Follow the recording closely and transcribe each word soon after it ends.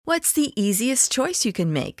What's the easiest choice you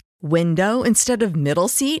can make? Window instead of middle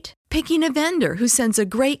seat? Picking a vendor who sends a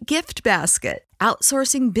great gift basket?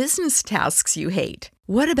 Outsourcing business tasks you hate?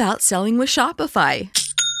 What about selling with Shopify?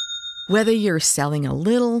 Whether you're selling a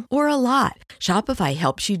little or a lot, Shopify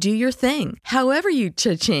helps you do your thing, however you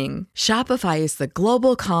cha-ching. Shopify is the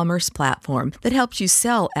global commerce platform that helps you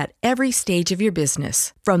sell at every stage of your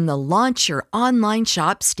business. From the launch your online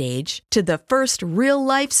shop stage to the first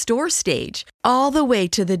real-life store stage, all the way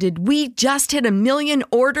to the did we just hit a million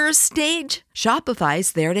orders stage.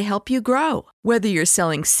 Shopify's there to help you grow. Whether you're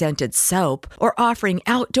selling scented soap or offering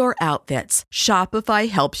outdoor outfits, Shopify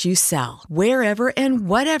helps you sell. Wherever and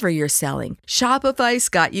whatever you're selling, Shopify's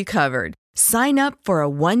got you covered. Sign up for a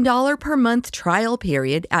 $1 per month trial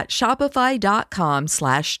period at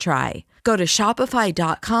shopify.com/try. Go to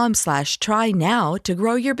shopify.com/try now to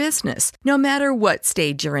grow your business, no matter what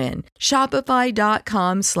stage you're in.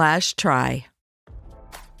 Shopify.com/try.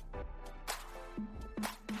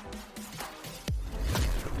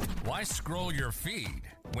 Why scroll your feed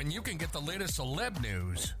when you can get the latest celeb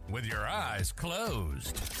news with your eyes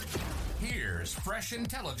closed? Here's fresh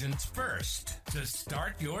intelligence first to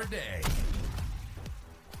start your day.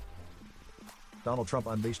 Donald Trump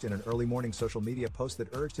unleashed in an early morning social media post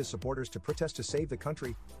that urged his supporters to protest to save the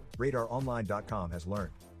country, RadarOnline.com has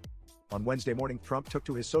learned. On Wednesday morning, Trump took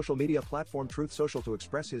to his social media platform Truth Social to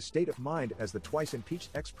express his state of mind as the twice-impeached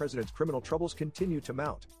ex-president's criminal troubles continue to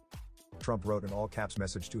mount. Trump wrote an all-caps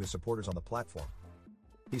message to his supporters on the platform.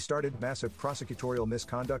 He started, "Massive prosecutorial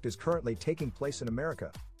misconduct is currently taking place in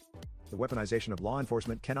America. The weaponization of law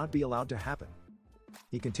enforcement cannot be allowed to happen."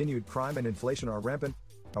 He continued, "Crime and inflation are rampant,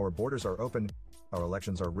 our borders are open, our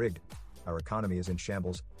elections are rigged, our economy is in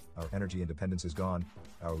shambles, our energy independence is gone,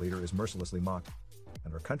 our leader is mercilessly mocked,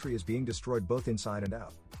 and our country is being destroyed both inside and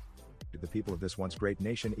out. Did the people of this once great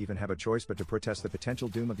nation even have a choice but to protest the potential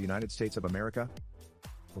doom of the United States of America?"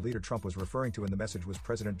 The leader Trump was referring to in the message was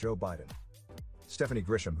President Joe Biden. Stephanie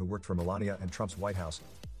Grisham, who worked for Melania and Trump's White House,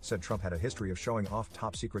 said Trump had a history of showing off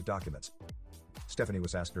top-secret documents. Stephanie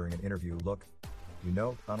was asked during an interview, "Look, you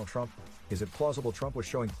know, Donald Trump, is it plausible Trump was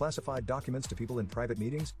showing classified documents to people in private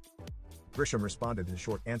meetings?" Grisham responded, "His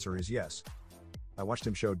short answer is yes. I watched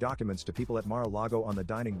him show documents to people at Mar-a-Lago on the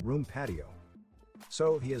dining room patio.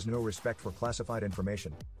 So he has no respect for classified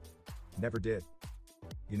information. Never did.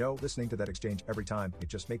 You know, listening to that exchange every time, it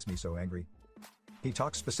just makes me so angry. He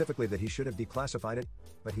talks specifically that he should have declassified it,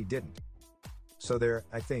 but he didn't. So there,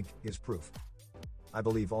 I think, is proof. I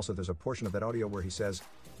believe also there's a portion of that audio where he says,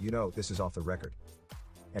 you know, this is off the record.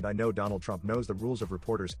 And I know Donald Trump knows the rules of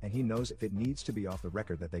reporters, and he knows if it needs to be off the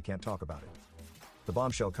record that they can't talk about it." The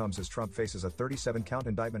bombshell comes as Trump faces a 37-count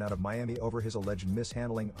indictment out of Miami over his alleged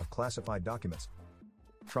mishandling of classified documents.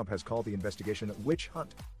 Trump has called the investigation a witch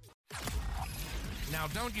hunt. Now,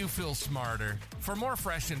 don't you feel smarter? For more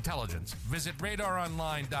fresh intelligence, visit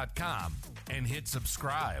RadarOnline.com and hit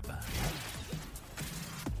subscribe.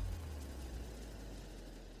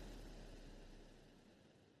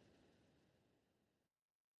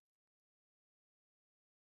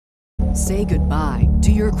 Say goodbye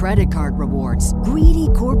to your credit card rewards. Greedy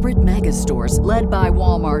corporate mega stores, led by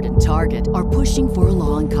Walmart and Target, are pushing for a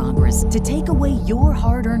law in Congress to take away your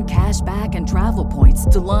hard-earned cash back and travel points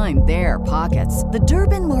to line their pockets. The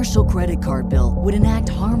Durbin-Marshall credit card bill would enact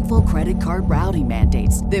harmful credit card routing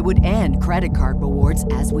mandates that would end credit card rewards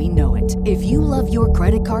as we know it. If you love your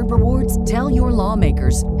credit card rewards, tell your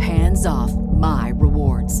lawmakers, hands off my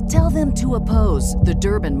rewards. Tell them to oppose the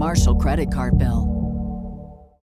Durbin-Marshall credit card bill.